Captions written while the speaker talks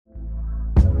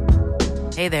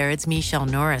Hey there, it's Michelle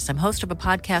Norris. I'm host of a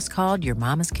podcast called Your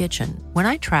Mama's Kitchen. When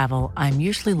I travel, I'm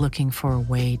usually looking for a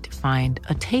way to find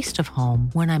a taste of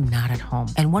home when I'm not at home.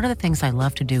 And one of the things I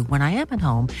love to do when I am at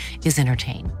home is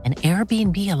entertain. And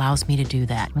Airbnb allows me to do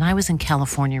that. When I was in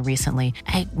California recently,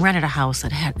 I rented a house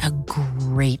that had a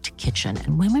great kitchen.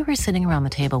 And when we were sitting around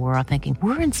the table, we were all thinking,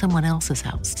 we're in someone else's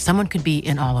house. Someone could be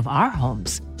in all of our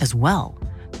homes as well.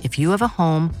 If you have a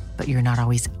home, but you're not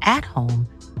always at home,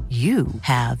 you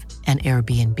have an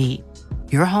Airbnb.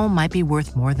 Your home might be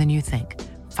worth more than you think.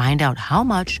 Find out how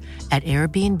much at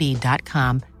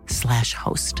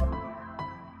airbnb.com/host.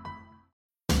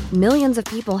 Millions of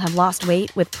people have lost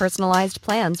weight with personalized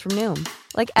plans from Noom.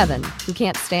 Like Evan, who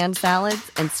can't stand salads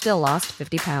and still lost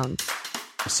 50 pounds.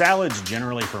 Salads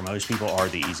generally for most people are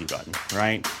the easy button,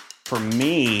 right? For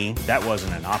me, that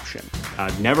wasn't an option. I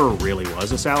never really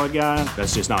was a salad guy.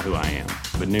 That's just not who I am.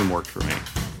 But Noom worked for me.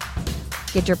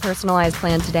 Get your personalized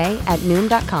plan today at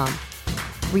Noom.com.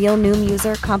 Real Noom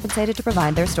user compensated to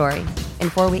provide their story. In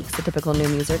 4 weeks, the typical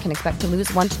Noom user can expect to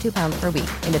lose 1 to 2 pounds per week.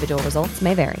 Individual results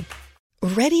may vary.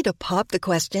 Ready to pop the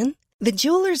question? The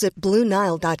jewelers at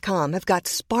BlueNile.com have got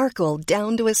sparkle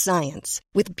down to a science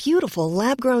with beautiful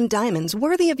lab-grown diamonds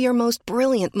worthy of your most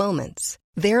brilliant moments.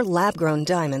 Their lab-grown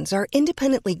diamonds are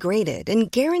independently graded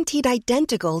and guaranteed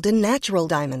identical to natural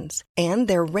diamonds, and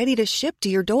they're ready to ship to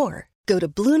your door. Go to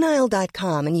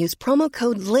BlueNile.com and use promo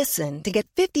code LISTEN to get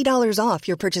 $50 off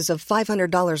your purchase of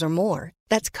 $500 or more.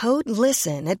 That's code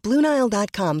LISTEN at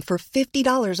BlueNile.com for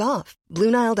 $50 off.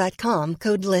 BlueNile.com,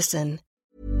 code LISTEN.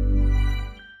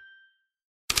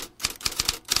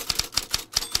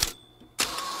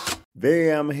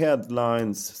 VM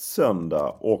Headlines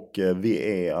söndag och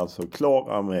vi är alltså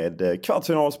klara med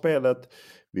kvartsfinalspelet.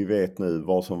 Vi vet nu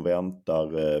vad som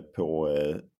väntar på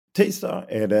tisdag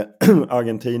är det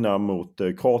Argentina mot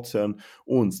Kroatien.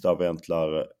 Onsdag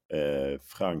väntar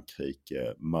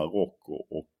Frankrike, Marocko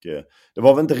och det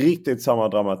var väl inte riktigt samma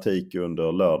dramatik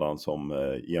under lördagen som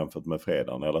jämfört med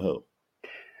fredagen, eller hur?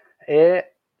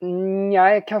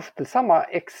 Nej, kanske inte samma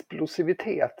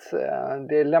explosivitet.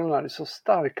 Det lämnade så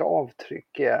starka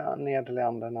avtryck,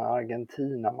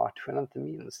 Nederländerna-Argentina-matchen inte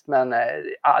minst. Men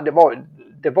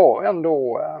det var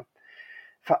ändå...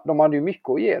 De hade ju mycket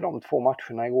att ge de 2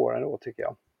 matcherna igår ändå, tycker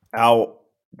jag. Ja,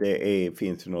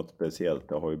 finns ju något speciellt.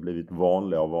 Det har ju blivit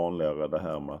vanligare och vanligare det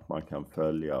här med att man kan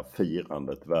följa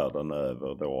firandet världen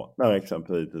över då. När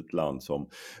exempelvis ett land som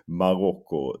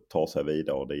Marocko tar sig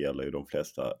vidare, och det gäller ju de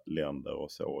flesta länder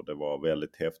och så. Det var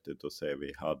väldigt häftigt att se.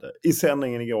 Vi hade i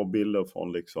sändningen igår bilder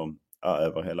från liksom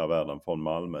över hela världen, från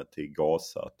Malmö till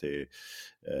Gaza till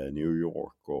New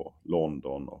York och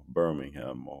London och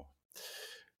Birmingham och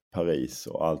Paris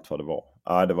och allt vad det var.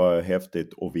 Ja, det var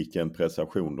häftigt, och vilken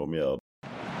prestation de gör.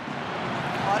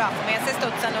 Ja, får med sig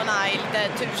studsen och Nail.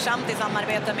 Tursamt i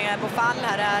samarbete med Bofall.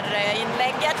 Här är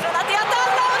inlägget från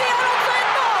Atiatalla, och det är också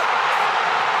ett mål!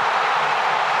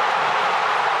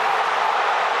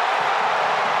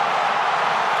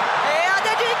 Ja,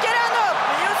 det dyker han upp.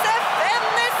 Youssef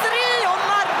En-Nesyri, och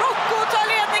Marocko tar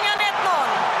ledningen 1-0.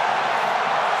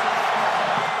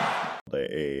 Det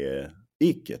är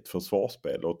icke ett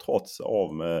försvarsspel, och trots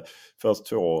av med först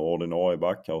 2 ordinarie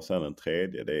backar och sen en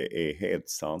tredje, det är helt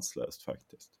sanslöst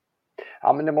faktiskt.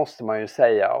 Ja, men det måste man ju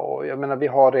säga, och jag menar, vi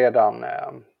har redan,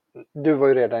 du var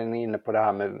ju redan inne på det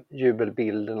här med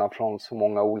jubelbilderna från så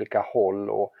många olika håll,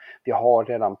 och vi har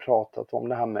redan pratat om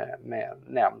det här med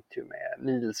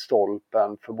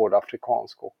milstolpen för både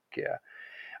afrikansk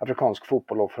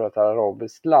fotboll och för ett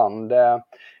arabiskt land.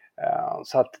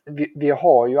 Så att vi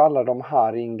har ju alla de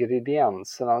här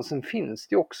ingredienserna. Sen finns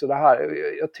det ju också det här,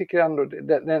 jag tycker ändå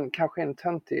den kanske är en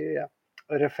töntig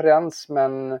referens,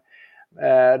 men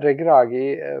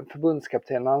Regragui,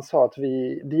 förbundskaptenen, han sa att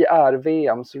vi är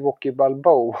VMs Rocky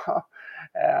Balboa.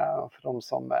 För de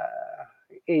som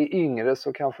är yngre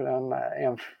så kanske den är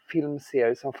en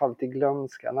filmserie som fallit i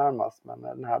glömska närmast, men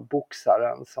den här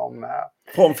boxaren som...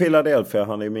 Från Philadelphia,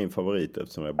 han är min favorit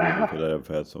eftersom jag bodde i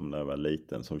Philadelphia som när jag var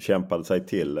liten, som kämpade sig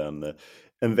till en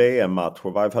VM-match,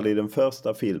 och i varje fall i den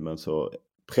första filmen så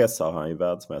pressar han ju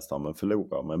världsmästaren men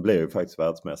förlorar, men blev ju faktiskt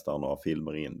världsmästare några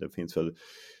filmer in. Det finns väl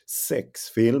 6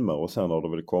 filmer, och sen har det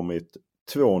väl kommit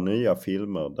 2 nya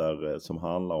filmer där som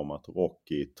handlar om att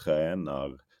Rocky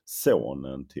tränar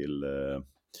sonen till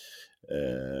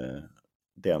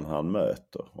den han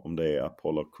möter, om det är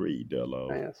Apollo Creed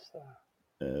eller... Just det.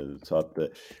 Så att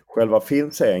själva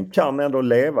filmserien kan ändå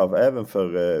leva även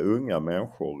för unga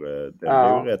människor. Den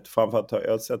är ju rätt, framförallt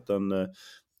jag har sett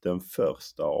den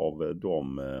första av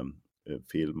de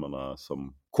filmerna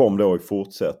som kom då i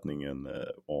fortsättningen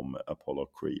om Apollo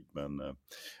Creed. Men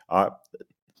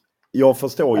Jag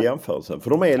förstår jämförelsen, för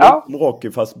de är lite Ja, som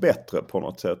Rocky fast bättre på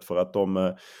något sätt, för att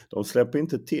de släpper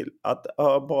inte till. Att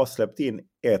ha bara släppt in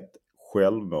ett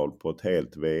självmål på ett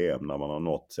helt VM när man har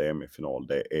nått semifinal,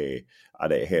 det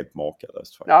är helt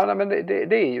makalöst faktiskt. ja, nej, men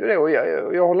det är ju det, och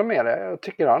jag håller med dig. Jag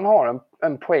tycker han har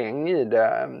en poäng i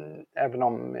det, även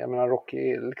om jag menar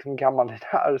Rocky är liksom gammal i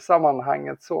det här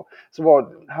sammanhanget, så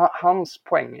var hans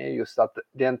poäng är just att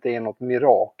det inte är något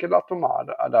mirakel att de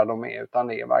är där de är, utan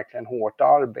det är verkligen hårt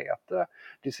arbete,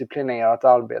 disciplinerat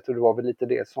arbete, och det var väl lite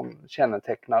det som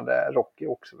kännetecknade Rocky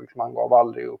också, liksom, han gav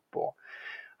aldrig upp och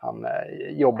han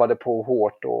jobbade på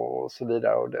hårt och så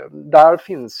vidare. Och där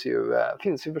finns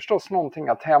ju förstås någonting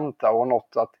att hämta och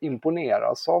något att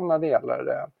imponeras av när det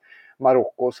gäller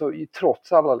Marocko. Så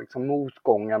trots alla liksom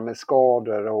motgångar med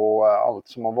skador och allt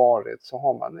som har varit,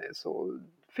 så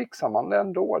fixar man det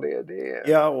ändå.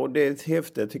 Ja, och det är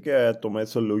häftigt tycker jag att de är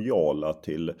så lojala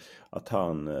till att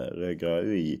han,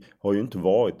 Regragui, har ju inte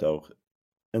varit där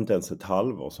inte ens ett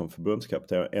halvår som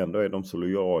förbundskapten. Ändå är de så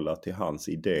lojala till hans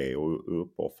idé och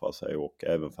uppoffrar sig, och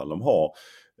även om de har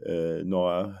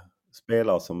några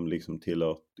spelare som liksom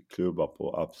tillhör klubbar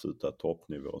på absoluta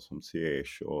toppnivå som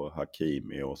Ziyech och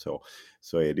Hakimi och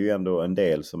så är det ju ändå en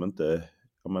del som inte,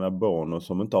 jag menar Bono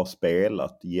som inte har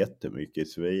spelat jättemycket i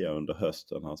Sevilla under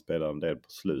hösten, han spelade en del på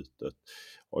slutet,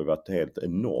 har ju varit helt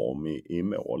enorm i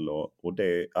mål, och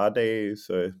det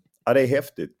är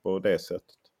häftigt på det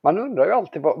sättet. Man undrar ju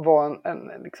alltid vad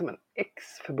liksom en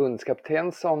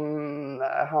ex-förbundskapten som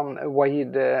han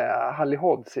Wahid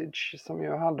Halilhodžić, som ju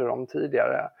hade dem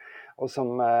tidigare, och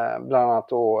som bland annat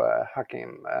då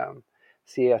Hakim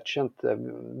Ziyech inte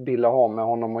ville ha med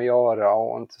honom att göra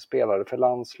och inte spelade för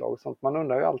landslag. Sånt. Man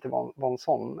undrar ju alltid vad en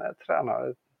sån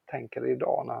tränare tänker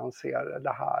idag när han ser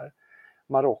det här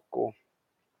Marocko.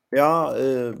 Ja,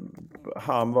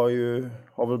 han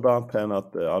har väl bland annat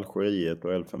tränat Algeriet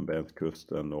och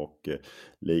Elfenbenskusten och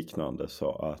liknande,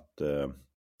 så att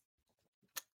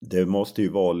det måste ju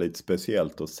vara lite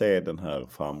speciellt att se den här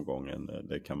framgången,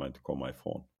 det kan man inte komma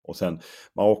ifrån. Och sen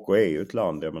Marocko är ju ett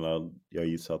land, jag menar, jag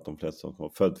gissar att de flesta som har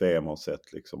följt VM har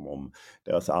sett liksom om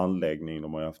deras anläggning.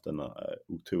 De har haft en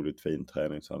otroligt fin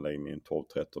träningsanläggning i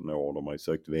 12-13 år. De har ju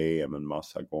sökt VM en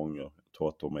massa gånger. Jag tror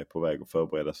att de är på väg att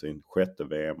förbereda sin 6:e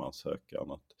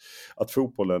VM-ansökan. Att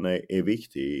fotbollen är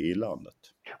viktig i landet.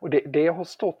 Och det har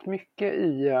stått mycket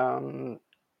i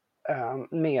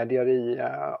medier i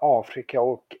Afrika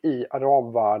och i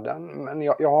arabvärlden. Men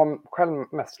jag har själv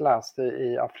mest läst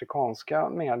i afrikanska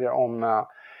medier om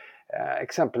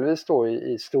exempelvis då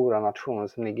i stora nationer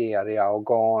som Nigeria och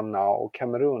Ghana och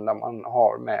Kamerun, där man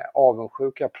har med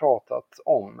avundsjuka pratat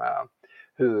om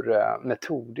hur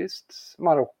metodiskt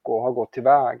Marocko har gått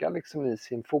tillväga liksom i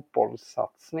sin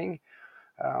fotbollssatsning.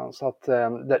 Så att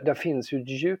det finns ju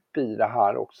djup i det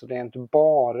här också. Det är inte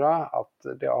bara att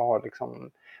det har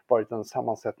liksom varit en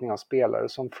sammansättning av spelare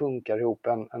som funkar ihop,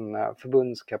 en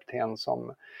förbundskapten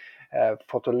som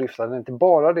fått att lyfta. Det är inte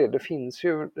bara det, det finns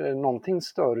ju någonting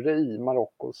större i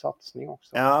Marockos satsning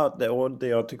också. Ja,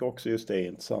 jag tycker också just det är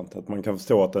intressant att man kan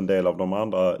förstå att en del av de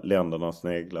andra länderna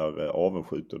sneglar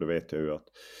avundsjukt, och det vet jag ju att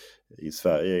i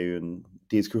Sverige är ju en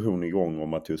diskussion igång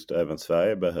om att just även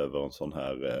Sverige behöver en sån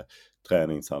här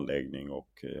träningsanläggning, och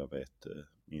jag vet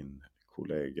min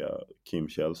kollega Kim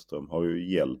Källström har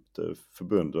ju hjälpt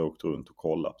förbundet och åkt runt och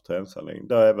kollat på träningsanläggning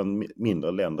där även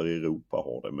mindre länder i Europa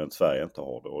har det, men Sverige inte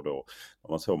har det, och då när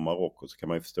man såg Marocko så kan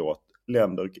man ju förstå att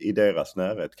länder i deras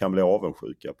närhet kan bli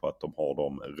avundsjuka på att de har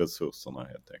de resurserna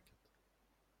helt enkelt.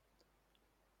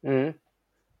 Mm.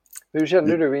 Hur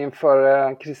kände du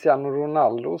inför Cristiano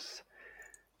Ronaldos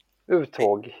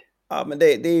uttåg? Ja, men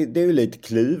det är ju lite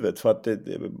kluvet, för att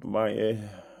det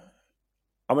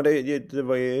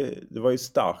var ju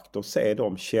starkt att se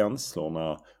de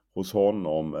känslorna hos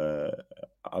honom.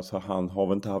 Alltså han har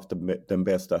väl inte haft den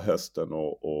bästa hösten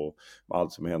och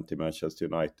allt som hänt i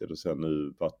Manchester United, och sen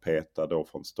nu varit petad då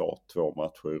från start 2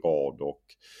 matcher i rad,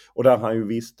 och där han ju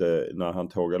visste när han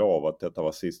tågade av att detta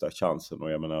var sista chansen,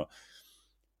 och jag menar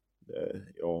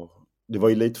det var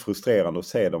ju lite frustrerande att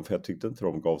se dem, för jag tyckte inte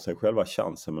de gav sig själva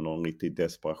chansen med någon riktig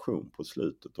desperation på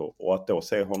slutet, och att då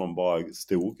se honom bara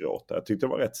storgråta, jag tyckte det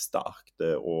var rätt starkt,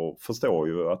 och förstår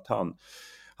ju att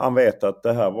han vet att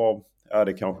det här var,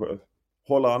 det kanske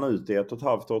håller han ut i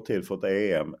 1,5 år till för ett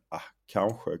EM,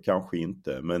 kanske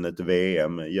inte, men ett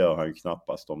VM gör han ju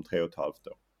knappast om 3,5 år.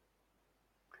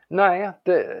 Nej,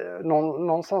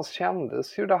 någonstans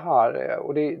kändes ju det här,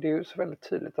 och det är ju så väldigt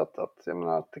tydligt att jag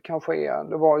menar att det kanske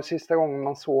det var ju sista gången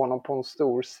man såg honom på en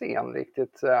stor scen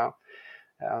riktigt,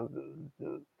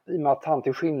 i och med att han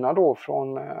till skillnad då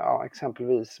från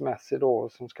exempelvis Messi då,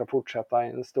 som ska fortsätta i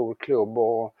en stor klubb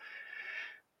och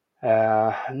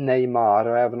Neymar,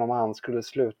 och även om han skulle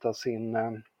sluta sin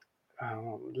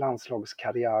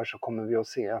landslagskarriär så kommer vi att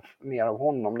se mer av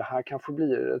honom. Det här kanske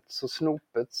blir ett så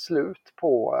snopet slut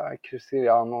på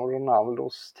Cristiano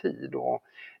Ronaldos tid, och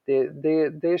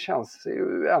det känns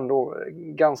ju ändå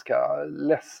ganska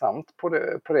ledsamt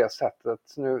på det sättet.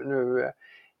 Nu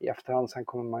i efterhand sen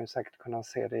kommer man ju säkert kunna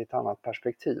se det i ett annat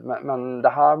perspektiv, men det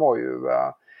här var ju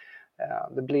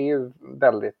det blev ju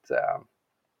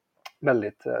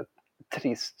väldigt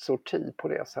trist sorti på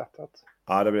det sättet.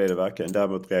 Ja, det blev det verkligen.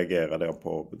 Däremot reagerade jag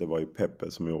på, det var ju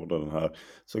Pepe som gjorde den här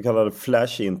så kallade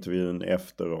flash-intervjun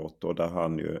efteråt, och där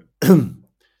han ju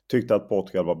tyckte att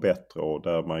Portugal var bättre, och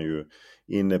där man ju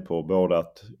inne på både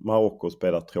att Marocko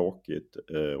spelar tråkigt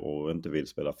och inte vill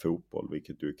spela fotboll,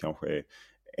 vilket ju kanske är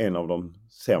en av de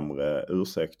sämre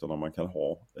ursäkterna man kan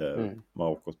ha.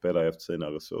 Marocko spelar efter sina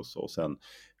resurser, och sen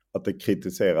att det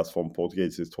kritiseras från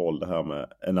portugisiskt håll det här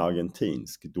med en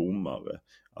argentinsk domare,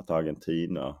 att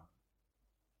Argentina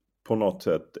på något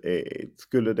sätt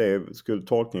skulle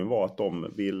tolkningen vara att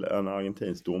en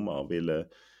argentinsk domare ville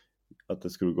att det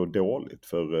skulle gå dåligt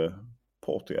för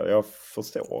Portugal. Jag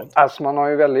förstår inte. Alltså man har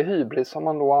ju väldigt hybris om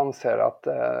man då anser att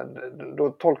då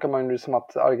tolkar man ju som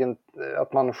att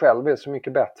man själv är så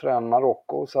mycket bättre än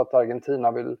Marocko, så att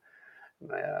Argentina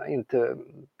inte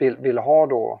vill ha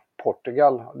då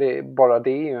Portugal. Det är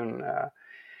ju en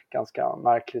ganska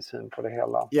märklig syn på det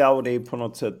hela. Ja, och det är på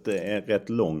något sätt rätt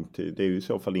långt. Det är ju i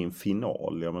så fall i en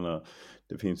final. Jag menar,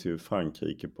 det finns ju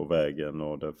Frankrike på vägen,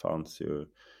 och det fanns ju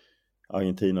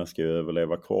Argentina ska ju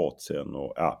överleva Kroatien,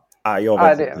 och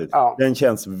jag vet inte. Ja. Den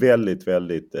känns väldigt,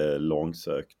 väldigt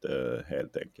långsökt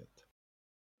helt enkelt.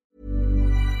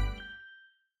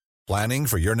 Planning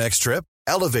for your next trip?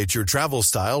 Elevate your travel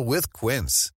style with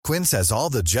Quince. Quince has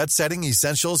all the jet-setting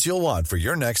essentials you'll want for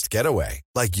your next getaway,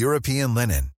 like European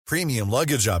linen, premium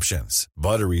luggage options,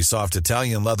 buttery soft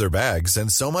Italian leather bags,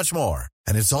 and so much more.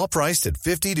 And it's all priced at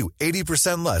 50 to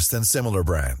 80% less than similar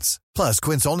brands. Plus,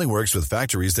 Quince only works with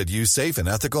factories that use safe and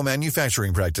ethical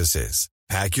manufacturing practices.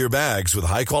 Pack your bags with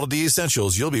high-quality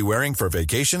essentials you'll be wearing for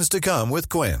vacations to come with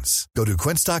Quince. Go to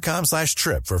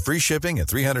quince.com/trip for free shipping and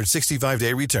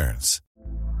 365-day returns.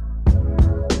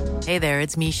 Hey there,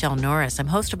 it's Michelle Norris. I'm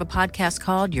host of a podcast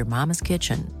called Your Mama's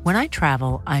Kitchen. When I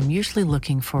travel, I'm usually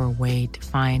looking for a way to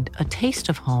find a taste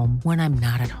of home when I'm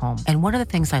not at home. And one of the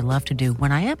things I love to do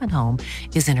when I am at home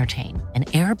is entertain. And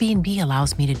Airbnb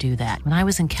allows me to do that. When I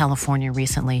was in California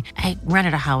recently, I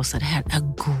rented a house that had a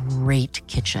great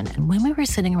kitchen. And when we were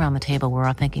sitting around the table, we were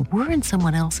all thinking, we're in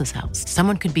someone else's house.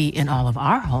 Someone could be in all of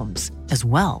our homes as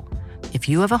well. If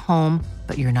you have a home,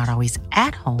 but you're not always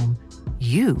at home,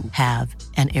 you have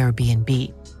an Airbnb.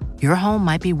 Your home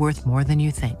might be worth more than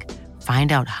you think.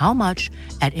 Find out how much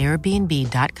at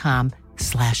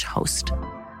airbnb.com/host.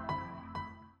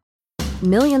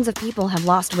 Millions of people have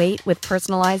lost weight with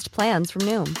personalized plans from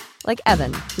Noom. Like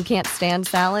Evan, who can't stand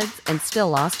salads and still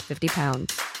lost 50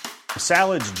 pounds.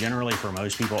 Salads generally for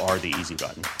most people are the easy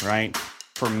button, right?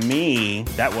 For me,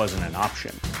 that wasn't an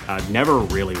option. I never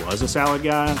really was a salad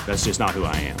guy. That's just not who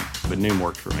I am. But Noom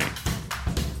worked for me.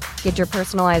 Get your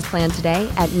personalized plan today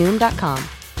at Noom.com.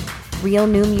 Real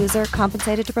Noom user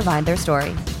compensated to provide their story.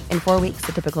 In 4 weeks,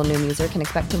 the typical Noom user can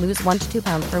expect to lose 1 to 2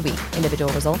 pounds per week.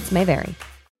 Individual results may vary.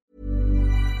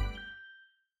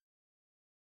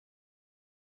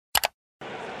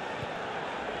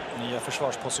 Nya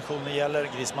försvarspositioner gäller.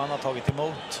 Griezmann har tagit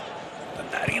emot. Den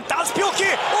där är inte alls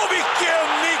pjåkig! Och vilken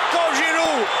nick av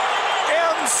Giroud!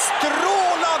 En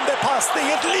strålande passning,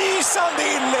 ett lysande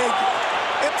inlägg!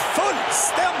 Ett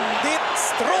fullständigt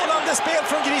strålande spel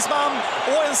från Griezmann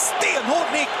och en stenhård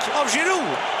nick av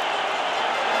Giroud.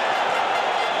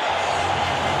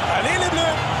 Lilleblö,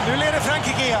 nu leder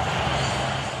Frankrike igen.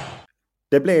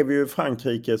 Det blev ju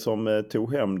Frankrike som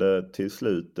tog hem det till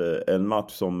slut. En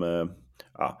match som...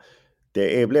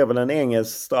 Det blev väl en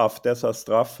engelsk straff, dessa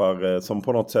straffar som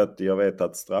på något sätt, jag vet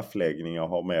att straffläggningar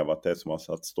har med varit det som har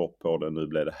satt stopp på det. Nu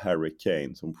blev det Harry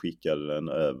Kane som skickade den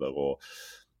över, och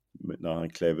när han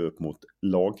klev upp mot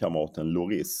lagkamraten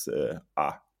Lloris,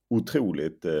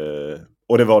 otroligt,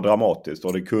 och det var dramatiskt,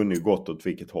 och det kunde ju gått åt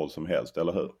vilket håll som helst,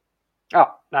 eller hur?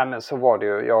 Ja, nej men så var det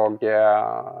ju.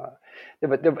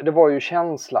 Det var ju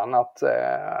känslan att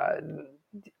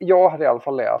jag hade i alla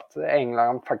fall att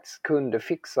England faktiskt kunde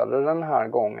fixa det den här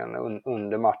gången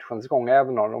under matchens gång,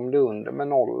 även om de blev under med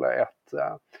 0-1,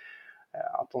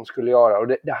 att de skulle göra. Och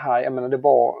det här, jag menar, det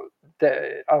var...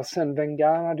 Arsène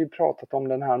Wenger hade ju pratat om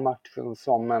den här matchen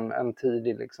som en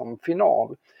tidig liksom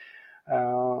final.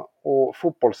 Och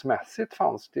fotbollsmässigt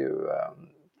fanns det ju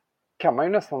kan man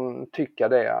ju nästan tycka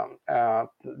det.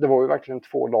 Det var ju verkligen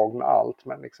 2 lag med allt,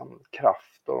 med liksom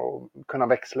kraft och kunna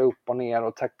växla upp och ner,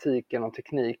 och taktiken och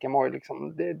tekniken var ju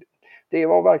liksom, det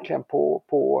var verkligen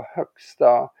på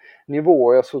högsta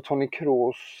nivå. Jag såg Toni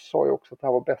Kroos sa ju också att det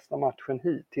här var bästa matchen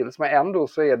hittills, men ändå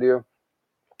så är det ju,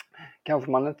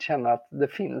 kanske man inte känner att det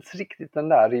finns riktigt den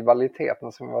där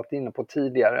rivaliteten som vi varit inne på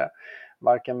tidigare,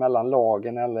 varken mellan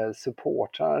lagen eller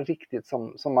supportrarna riktigt,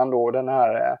 som man då, den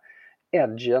här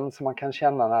edgen som man kan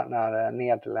känna när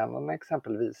Nederländerna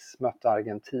exempelvis mötte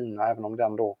Argentina, även om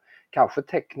den då kanske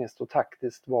tekniskt och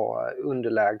taktiskt var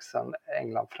underlägsen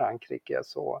England-Frankrike.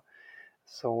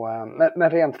 Men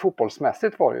rent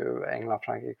fotbollsmässigt var ju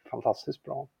England-Frankrike fantastiskt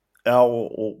bra. Ja,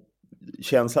 och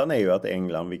känslan är ju att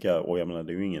England, och jag menar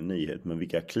det är ju ingen nyhet, men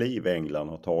vilka kliv England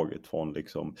har tagit från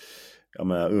liksom, jag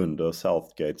menar under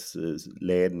Southgates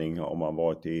ledning har man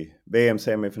varit i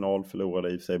VM-semifinal, förlorade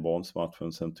i sig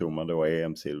bronsmatchen, sen tog man då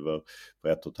EM-silver för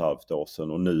 1,5 år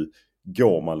sedan, och nu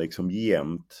går man liksom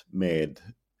jämt med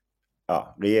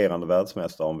regerande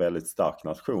världsmästare och en väldigt stark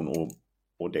nation,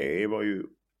 och det var ju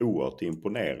oerhört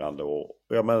imponerande, och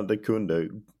jag menar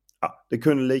det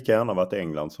kunde lika gärna varit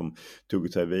England som tog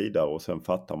sig vidare, och sen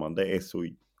fattar man, det är så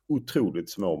otroligt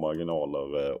små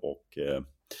marginaler, och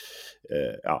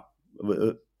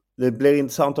det blir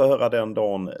intressant att höra den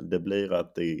dagen det blir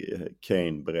att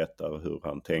Kane berättar hur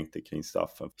han tänkte kring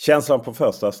straffen. Känslan på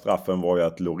första straffen var ju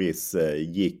att Lloris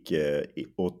gick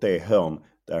åt det hörn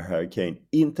där Harry Kane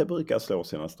inte brukar slå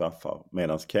sina straffar,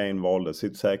 medan Kane valde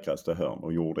sitt säkraste hörn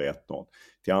och gjorde 1-0.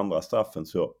 Till andra straffen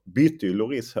så bytte ju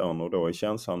Lloris hörn, och då är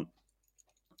känslan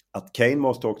att Kane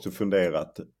måste också fundera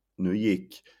att nu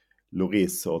gick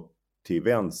Lloris till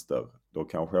vänster, då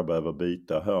kanske jag behöver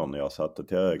byta hörn när jag satte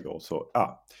till höger. Så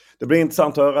det blir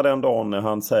intressant att höra den dagen när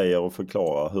han säger och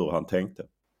förklarar hur han tänkte.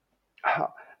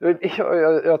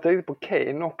 Jag tänkte på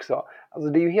Kane också. Alltså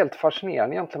det är ju helt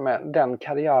fascinerande egentligen med den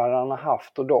karriär han har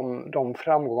haft och de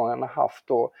framgångar han har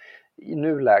haft. Och i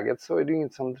nuläget så är det ju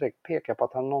inget som direkt pekar på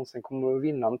att han någonsin kommer att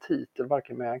vinna en titel,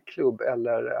 varken med en klubb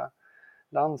eller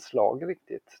landslag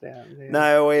riktigt.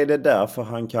 Nej, och är det därför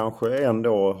han kanske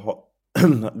ändå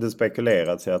det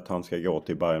spekulerats i att han ska gå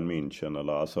till Bayern München,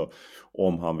 eller alltså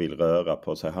om han vill röra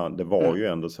på sig. Det var ju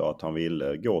ändå så att han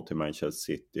ville gå till Manchester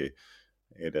City,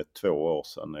 är det 2 år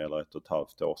sedan eller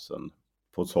 1,5 år sedan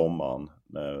på sommaren,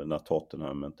 när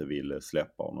Tottenham inte ville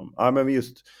släppa honom. Men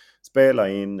just spela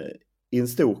in en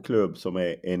stor klubb som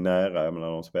är nära, jag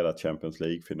menar de spelat Champions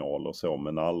League-final och så,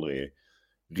 men aldrig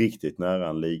riktigt nära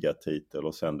en ligatitel,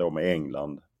 och sen då med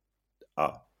England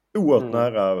oerhört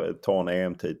nära ta en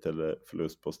EM-titel,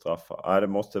 förlust på straffar. Det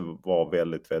måste vara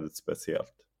väldigt, väldigt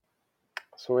speciellt.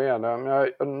 Så är det. Men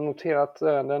jag har noterat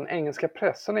att den engelska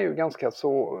pressen är ju ganska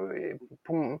så,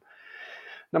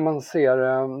 när man ser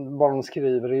vad de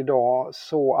skriver idag,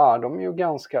 så är de ju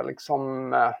ganska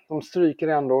liksom, de stryker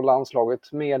ändå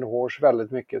landslaget medhårs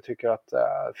väldigt mycket, tycker att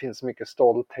det finns mycket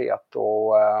stolthet,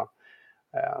 och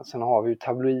sen har vi ju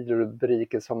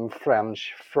tabloidrubriker som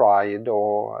French Fried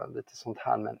och lite sånt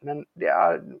här, men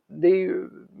det är ju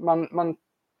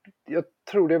jag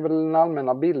tror det är väl den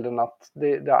allmänna bilden att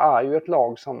det är ju ett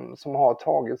lag som har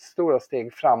tagit stora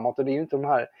steg framåt, och det är ju inte de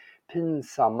här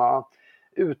pinsamma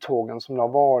uttågen som det har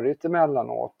varit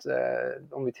emellanåt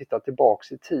om vi tittar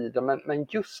tillbaks i tiden, men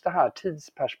just det här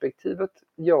tidsperspektivet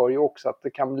gör ju också att det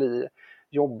kan bli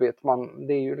jobbigt.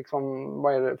 Det är ju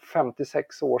liksom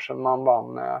 56 år sedan man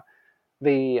vann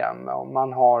VM, och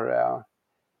man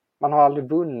har aldrig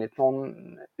vunnit någon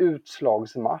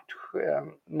utslagsmatch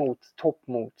mot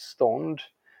toppmotstånd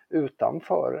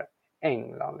utanför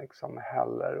England liksom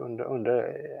heller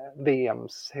under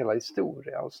VMs hela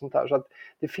historia och sånt där. Så att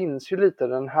det finns ju lite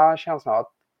den här känslan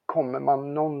att kommer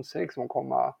man någonsin liksom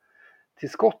komma till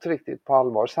skott riktigt på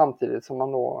allvar, samtidigt som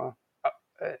man då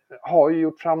har ju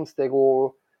gjort framsteg,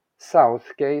 och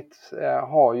Southgate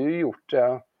har ju gjort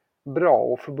det bra,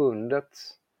 och förbundet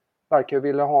verkar ju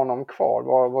vilja ha honom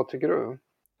kvar. Vad tycker du?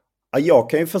 Jag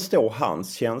kan ju förstå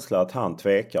hans känsla att han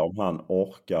tvekar om han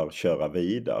orkar köra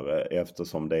vidare,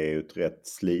 eftersom det är ett rätt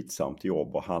slitsamt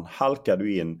jobb, och han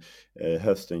halkade in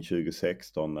hösten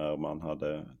 2016 när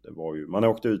man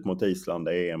åkte ut mot Island,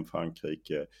 EM,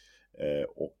 Frankrike,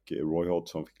 och Roy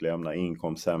Hodgson fick lämna. In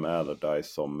kom Sam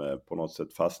Allardyce som på något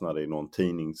sätt fastnade i någon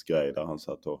tidningsgrej där han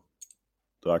satt och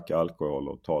drack alkohol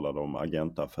och talade om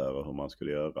agentaffärer, hur man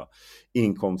skulle göra.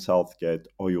 In kom Southgate,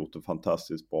 har gjort det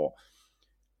fantastiskt bra.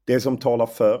 Det som talar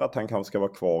för att han kanske ska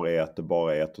vara kvar är att det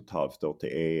bara är 1,5 år till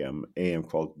EM.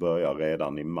 EM-kvalet börjar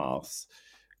redan i mars.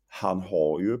 Han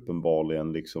har ju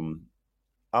uppenbarligen liksom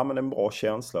en bra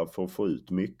känsla för att få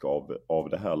ut mycket av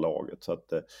det här laget. Så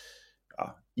att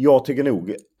jag tycker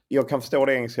nog jag kan förstå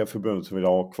det engelska förbundet som vill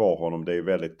ha kvar honom. Det är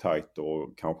väldigt tajt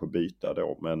och kanske byta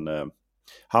då. Men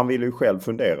han vill ju själv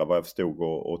fundera vad jag förstod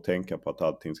och tänka på att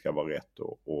allting ska vara rätt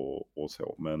och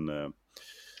så. Men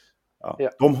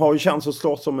de har ju chans att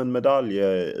slåss om en medalj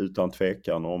utan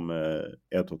tvekan om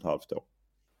 1,5 år.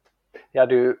 Ja,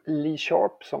 det är ju Lee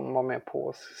Sharp som var med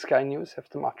på Sky News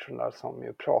efter matchen där som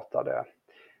ju pratade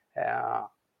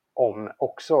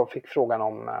också fick frågan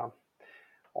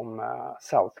om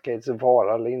Southgates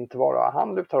vara eller inte vara.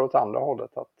 Han lutar åt andra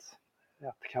hållet att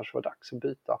det kanske var dags att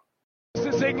byta.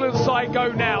 Does England's side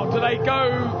go now? Do they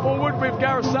go forward with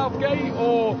Gareth Southgate,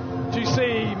 or do you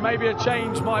see maybe a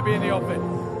change might be in the offing?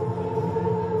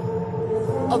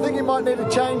 I think he might need a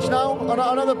change now.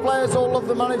 I know the players all love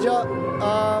the manager,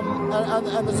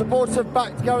 and the supporters have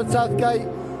backed Gareth Southgate.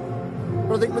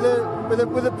 But I think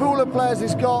with the pool of players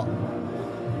he's got,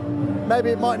 maybe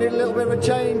it might need a little bit of a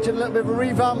change and a little bit of a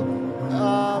revamp.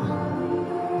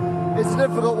 It's a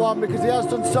difficult one because he has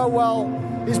done so well.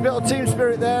 He's built a team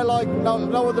spirit there like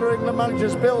no other England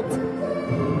manager's built.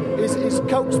 He's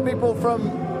coached people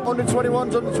from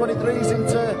under-21s, under-23s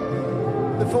into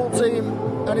the full team,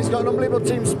 and he's got an unbelievable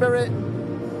team spirit.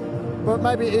 But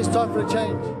maybe it is time for a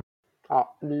change.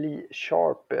 Ja, Lee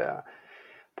Sharp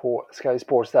på Sky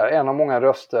Sports där. En av många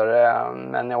röster,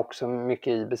 men är också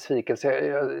mycket i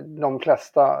besvikelse. De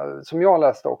flesta som jag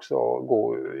läste också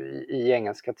går i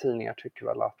engelska tidningar tycker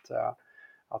väl att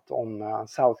om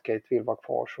Southgate vill vara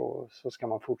kvar så ska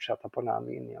man fortsätta på den här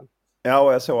linjen. Ja,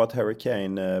 och jag såg att Harry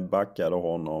Kane backade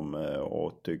honom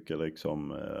och tycker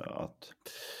liksom att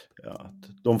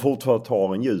de fortfarande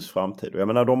tar en ljus framtid. Jag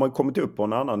menar, de har kommit upp på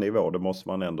en annan nivå, det måste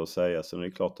man ändå säga. Så det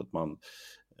är klart att man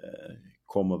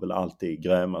kommer väl alltid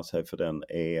gräma sig för den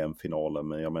EM-finalen.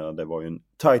 Men jag menar, det var ju en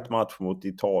tight match mot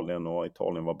Italien och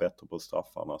Italien var bättre på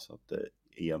straffarna, så att det är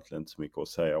egentligen inte så mycket att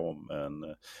säga om.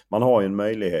 Men man har ju en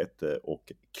möjlighet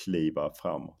att kliva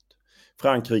framåt.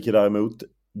 Frankrike däremot,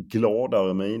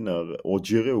 gladare miner, och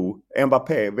Giroud,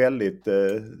 Mbappé, väldigt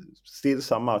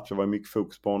stillsam match. Det var mycket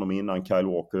fokus på honom innan. Kyle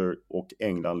Walker och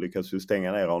England lyckas ju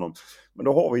stänga ner honom. Men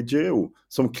då har vi Giroud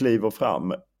som kliver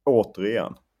fram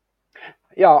återigen.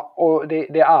 Ja, och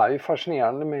det är ju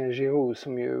fascinerande med Giroud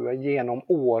som ju genom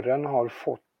åren har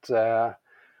fått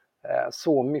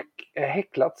så mycket,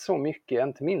 häcklat så mycket,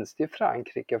 inte minst i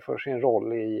Frankrike, för sin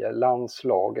roll i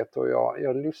landslaget. Och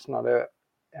jag lyssnade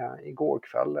igår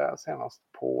kväll senast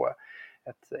på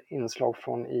ett inslag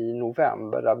från i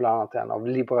november där bland annat en av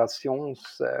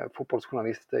Liberations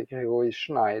fotbollsjournalister, Gregory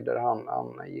Schneider,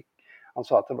 han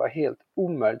sa att det var helt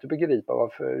omöjligt att begripa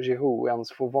varför Giroud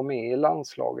ens får vara med i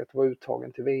landslaget och vara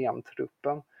uttagen till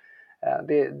VM-truppen.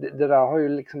 Det där har ju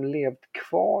liksom levt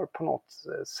kvar på något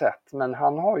sätt, men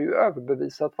han har ju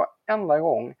överbevisat varenda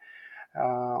gång.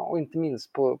 Och inte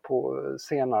minst på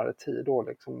senare tid då,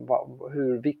 liksom,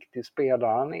 hur viktig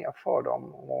spelare han är för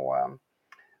dem. Och,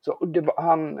 så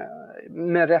han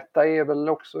med rätta är väl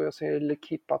också, jag säger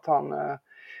L'Equipe, att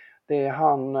det är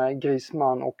han,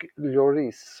 Griezmann och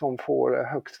Lloris som får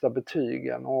högsta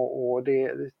betygen, och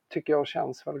det tycker jag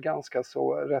känns väl ganska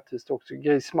så rättvist också.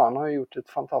 Griezmann har gjort ett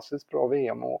fantastiskt bra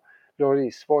VM och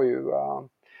Lloris var ju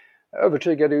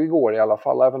övertygade igår i alla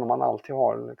fall, även om man alltid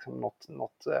har liksom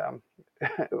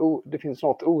det finns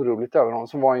något oroligt över honom,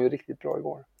 som var ju riktigt bra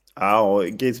igår. Ja, och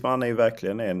Griezmann är ju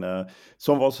verkligen en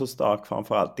som var så stark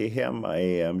framförallt i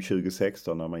hemma-EM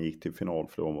 2016 när man gick till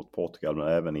finalförlust mot Portugal, men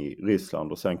även i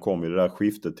Ryssland. Och sen kom ju det där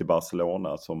skiftet till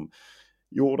Barcelona som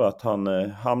gjorde att han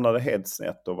hamnade helt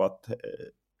snett och varit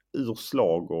ur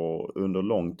slag och under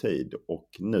lång tid. Och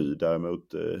nu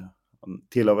däremot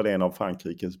tillhör en av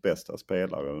Frankrikes bästa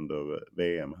spelare under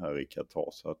VM här i Qatar.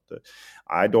 Så att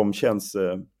de känns,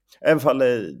 även fall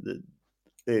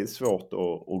det är svårt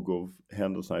att gå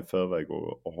händelserna i förväg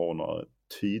och ha några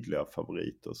tydliga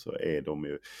favoriter, så är de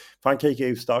ju, Frankrike är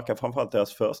ju starka, framförallt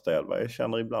deras första elva. Jag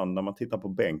känner ibland när man tittar på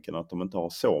bänken att de inte har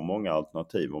så många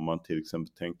alternativ. Om man till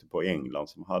exempel tänkte på England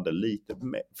som hade lite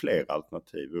fler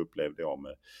alternativ, upplevde jag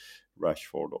med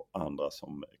Rashford och andra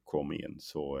som kom in,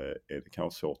 så är det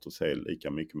kanske svårt att säga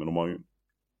lika mycket, men de har ju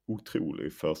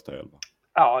otrolig första elva.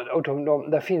 Ja, och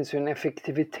där finns ju en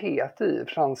effektivitet i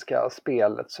franska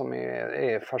spelet som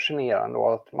är fascinerande,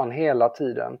 och att man hela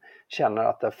tiden känner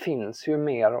att det finns ju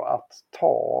mer att ta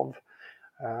av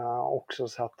också,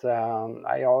 så att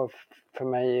för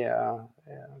mig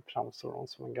framstår de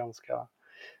som en ganska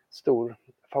stor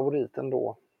favorit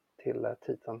ändå till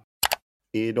titeln.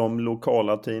 I de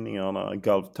lokala tidningarna,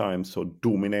 Gulf Times, så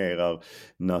dominerar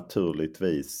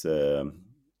naturligtvis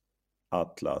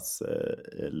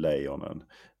Atlas-lejonen.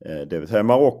 Det vill säga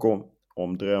Marocko,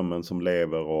 om drömmen som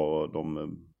lever, och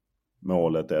de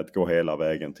målet är att gå hela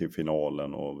vägen till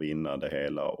finalen och vinna det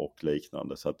hela och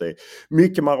liknande. Så att det är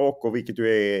mycket Marocko, vilket ju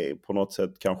är på något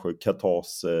sätt kanske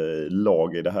Katars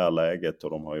lag i det här läget. Och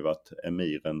de har ju varit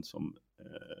emiren som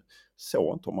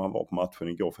såg inte om han var på matchen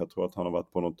igår, för jag tror att han har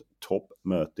varit på något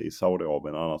toppmöte i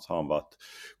Saudiarabien, annars har han varit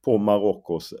på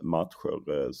Marockos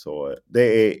matcher. Så det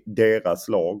är deras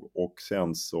lag, och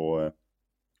sen så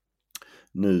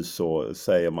nu så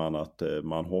säger man att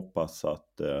man hoppas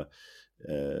att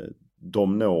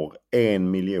de når 1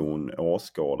 miljon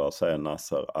åskådare, säger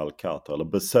Nasser Al-Khater, eller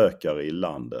besökare i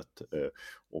landet.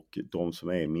 Och de som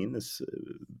är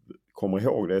kommer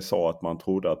ihåg det, sa att man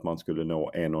trodde att man skulle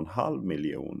nå 1,5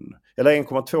 miljon eller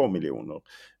 1,2 miljoner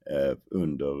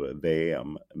under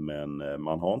VM. Men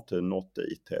man har inte nått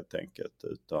dit helt enkelt,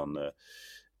 utan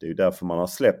det är ju därför man har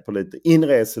släppt på lite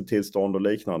inresetillstånd och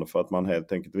liknande, för att man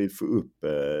helt enkelt vill få upp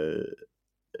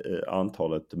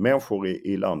antalet människor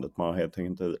i landet. Man har helt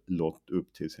enkelt inte låtit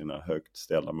upp till sina högt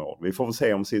ställda mål. Vi får väl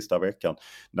se om sista veckan.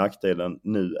 Nackdelen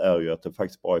nu är ju att det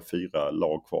faktiskt bara är 4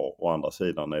 lag kvar. Å andra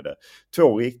sidan är det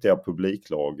 2 riktiga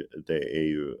publiklag. Det är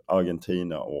ju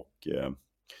Argentina och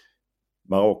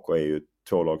Marocko är ju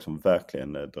 2 lag som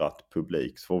verkligen dratt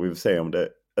publik. Så får vi se om det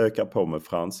ökar på med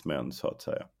fransmän så att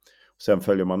säga. Sen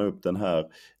följer man upp den här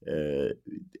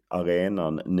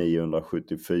arenan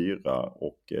 974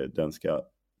 och den ska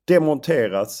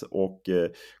demonteras och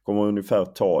kommer ungefär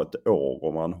ta ett år,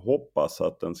 och man hoppas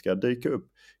att den ska dyka upp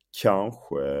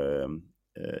kanske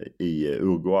i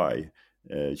Uruguay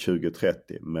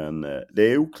 2030, men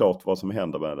det är oklart vad som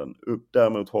händer med den.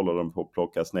 Däremot håller den på att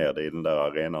plockas ner i den där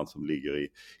arenan som ligger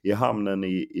i hamnen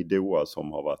i Doha,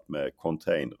 som har varit med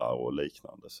containrar och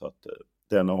liknande, så att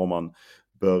den har man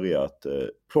börjat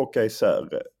plocka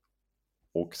isär.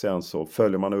 Och sen så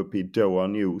följer man upp i Doha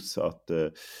News att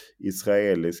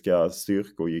israeliska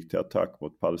styrkor gick till attack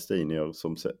mot palestinier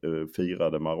som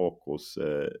firade Marockos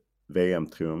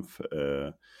VM-triumf.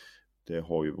 Det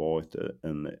har ju varit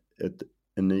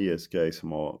en nyhetsgrej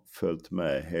som har följt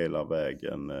med hela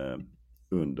vägen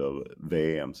under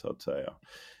VM så att säga.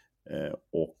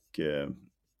 Och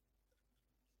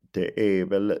det är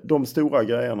väl de stora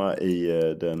grejerna i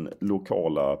den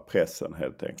lokala pressen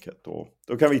helt enkelt. Och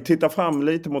då kan vi titta fram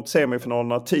lite mot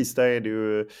semifinalerna. Tisdag är det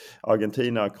ju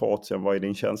Argentina, Kroatien. Vad är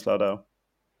din känsla där?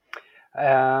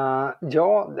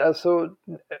 Ja, alltså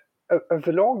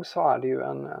överlag så är det ju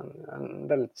en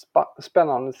väldigt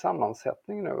spännande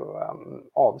sammansättning nu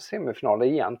av semifinaler.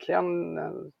 Egentligen,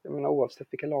 jag menar, oavsett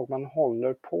vilka lag man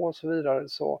håller på och så vidare,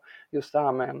 så just det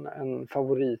här med en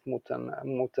favorit mot en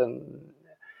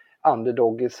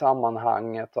underdog i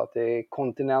sammanhanget, och att det är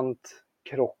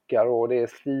kontinentkrockar och det är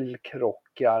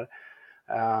stilkrockar,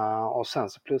 och sen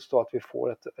så plus då att vi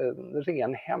får en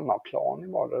ren hemmaplan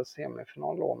i vardera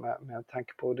semifinal då, med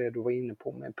tanke på det du var inne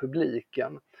på med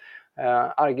publiken.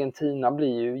 Argentina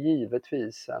blir ju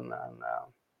givetvis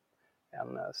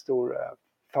en stor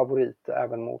favorit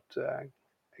även mot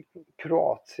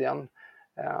Kroatien,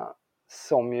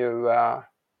 som ju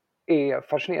är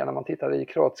fascinerande. När man tittar i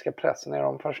kroatiska pressen är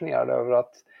de fascinerade över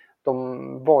att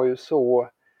de var ju så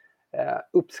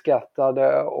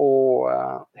uppskattade och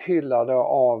hyllade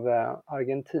av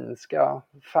argentinska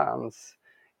fans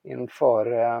inför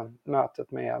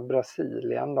mötet med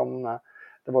Brasilien.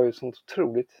 Det var ju sånt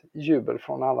otroligt jubel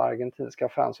från alla argentinska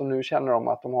fans, och nu känner de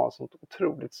att de har sånt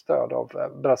otroligt stöd av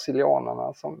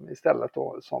brasilianerna, som istället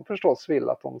då, som förstås vill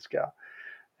att de ska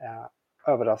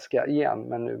överraska igen,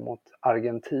 men nu mot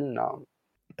Argentina.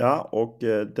 Ja, och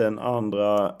den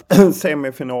andra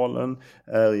semifinalen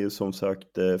är ju som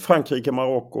sagt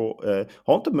Frankrike-Marocko.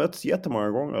 Har inte mötts jättemånga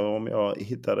gånger om jag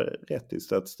hittade rätt i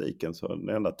statistiken, så den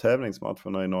enda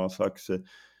tävlingsmatchen är några slags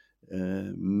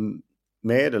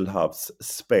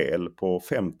medelhavsspel på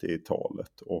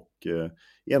 50-talet och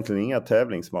egentligen inga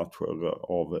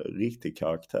tävlingsmatcher av riktig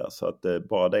karaktär, så att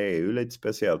bara det är ju lite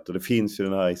speciellt. Och det finns ju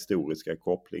den här historiska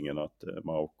kopplingen att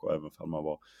Marocko, även om man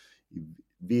var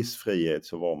i viss frihet,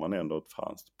 så var man ändå ett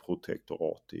franskt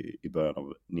protektorat i början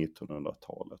av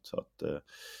 1900-talet, så att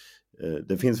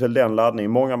det finns väl den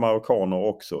laddningen. Många marockaner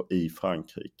också i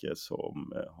Frankrike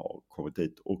som har kommit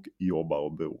hit och jobbar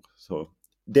och bor, så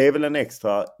det är väl en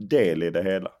extra del i det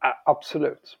hela.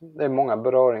 Absolut. Det är många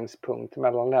beröringspunkter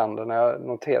mellan länderna. Jag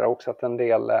noterar också att en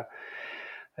del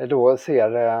då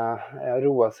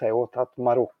roa sig åt att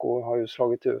Marocko har ju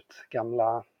slagit ut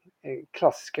gamla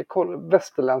klassiska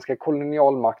västerländska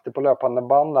kolonialmakter på löpande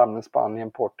band med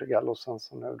Spanien, Portugal, och sen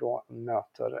så nu då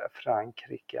möter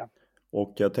Frankrike.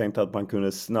 Och jag tänkte att man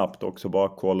kunde snabbt också bara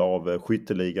kolla av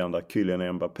skytteligan där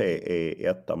Kylian Mbappé är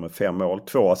etta med 5 mål.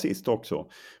 2 assist också.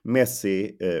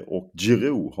 Messi och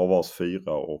Giroud har vars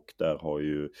 4 och där har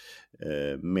ju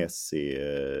Messi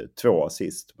 2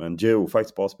 assist. Men Giroud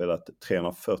faktiskt bara spelat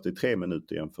 343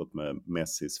 minuter jämfört med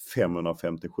Messis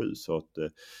 557. Så att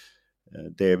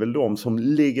det är väl de som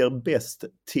ligger bäst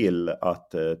till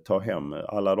att ta hem.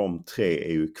 Alla de 3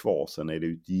 är ju kvar. Sen är det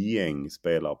ju ett gäng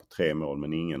spelare på 3 mål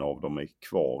men ingen av dem är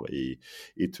kvar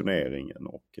i turneringen.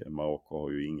 Och Marocko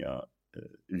har ju inga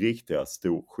riktiga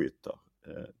storskyttar.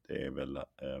 Det är väl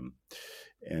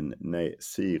en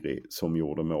Siri som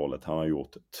gjorde målet. Han har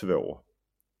gjort 2.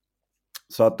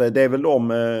 Så att det är väl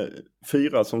de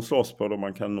 4 som slåss på då.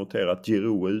 Man kan notera att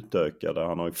Giroud utökade.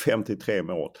 Han har ju 53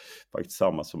 mål. Faktiskt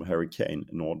samma som Harry Kane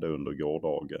nådde under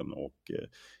gårdagen. Och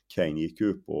Kane gick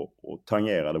upp och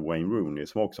tangerade Wayne Rooney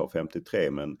som också har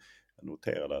 53. Men jag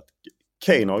noterade att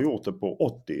Kane har gjort det på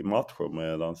 80 matcher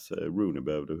medan Rooney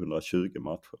behövde 120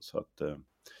 matcher. Så att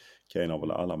Kane har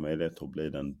väl alla möjligheter att bli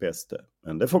den bästa.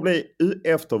 Men det får bli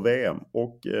efter VM.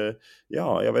 Och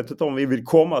ja, jag vet inte om vi vill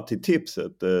komma till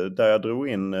tipset där jag drog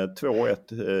in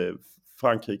 2-1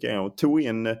 Frankrike. Och tog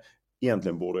in,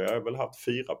 egentligen borde jag väl haft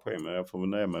 4 poäng men jag får väl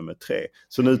nöja mig med 3.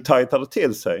 Så nu tajtar det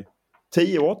till sig.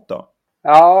 10-8.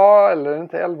 Ja, eller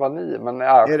inte 11-9 men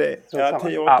ja. Är det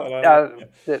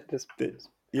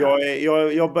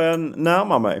 10-8? Jag börjar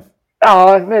närma mig.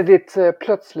 Ja, med ditt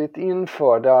plötsligt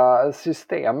införda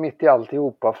system mitt i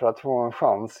alltihopa för att få en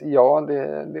chans. Ja,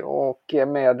 och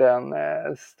med en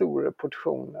stor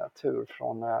portion tur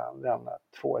från den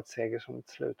 2-1-seger som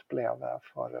till slut blev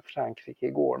för Frankrike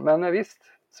igår. Men visst,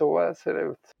 så ser det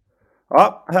ut.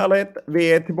 Ja, härligt.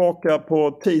 Vi är tillbaka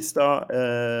på tisdag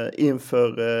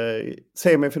inför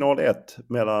semifinal 1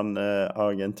 mellan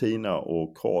Argentina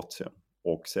och Kroatien.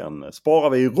 Och sen sparar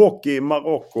vi Rocky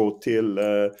Marocko till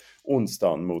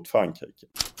onsdagen mot Frankrike.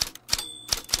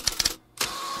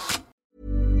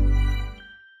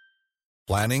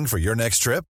 Planning for your next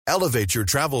trip? Elevate your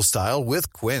travel style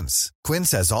with Quince.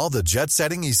 Quince has all the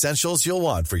jet-setting essentials you'll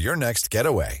want for your next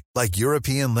getaway, like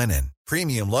European linen,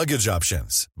 premium luggage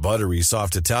options, buttery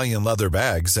soft Italian leather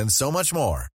bags, and so much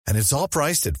more. And it's all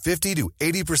priced at 50 to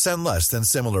 80% less than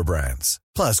similar brands.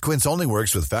 Plus, Quince only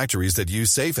works with factories that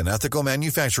use safe and ethical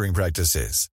manufacturing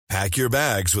practices. Pack your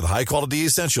bags with high-quality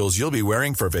essentials you'll be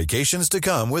wearing for vacations to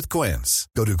come with Quince.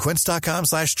 Go to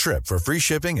quince.com/trip for free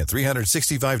shipping and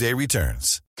 365-day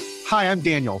returns. Hi, I'm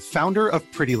Daniel, founder of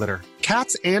Pretty Litter.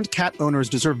 Cats and cat owners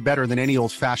deserve better than any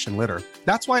old-fashioned litter.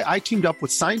 That's why I teamed up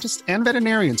with scientists and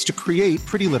veterinarians to create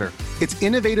Pretty Litter. Its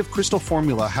innovative crystal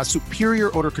formula has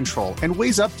superior odor control and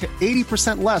weighs up to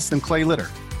 80% less than clay litter.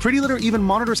 Pretty Litter even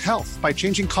monitors health by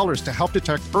changing colors to help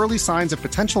detect early signs of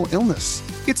potential illness.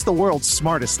 It's the world's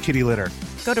smartest kitty litter.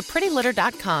 Go to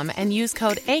prettylitter.com and use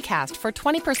code ACAST for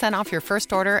 20% off your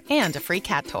first order and a free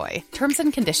cat toy. Terms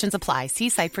and conditions apply. See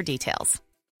site for details.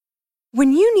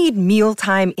 When you need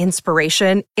mealtime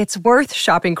inspiration, it's worth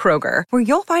shopping Kroger, where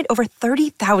you'll find over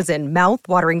 30,000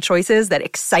 mouth-watering choices that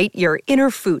excite your inner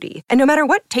foodie. And no matter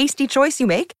what tasty choice you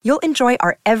make, you'll enjoy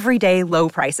our everyday low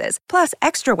prices, plus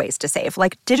extra ways to save,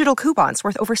 like digital coupons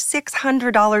worth over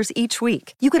 $600 each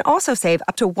week. You can also save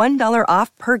up to $1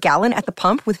 off per gallon at the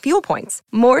pump with fuel points.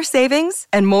 More savings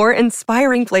and more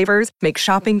inspiring flavors make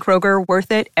shopping Kroger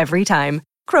worth it every time.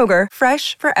 Kroger,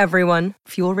 fresh for everyone.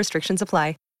 Fuel restrictions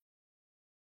apply.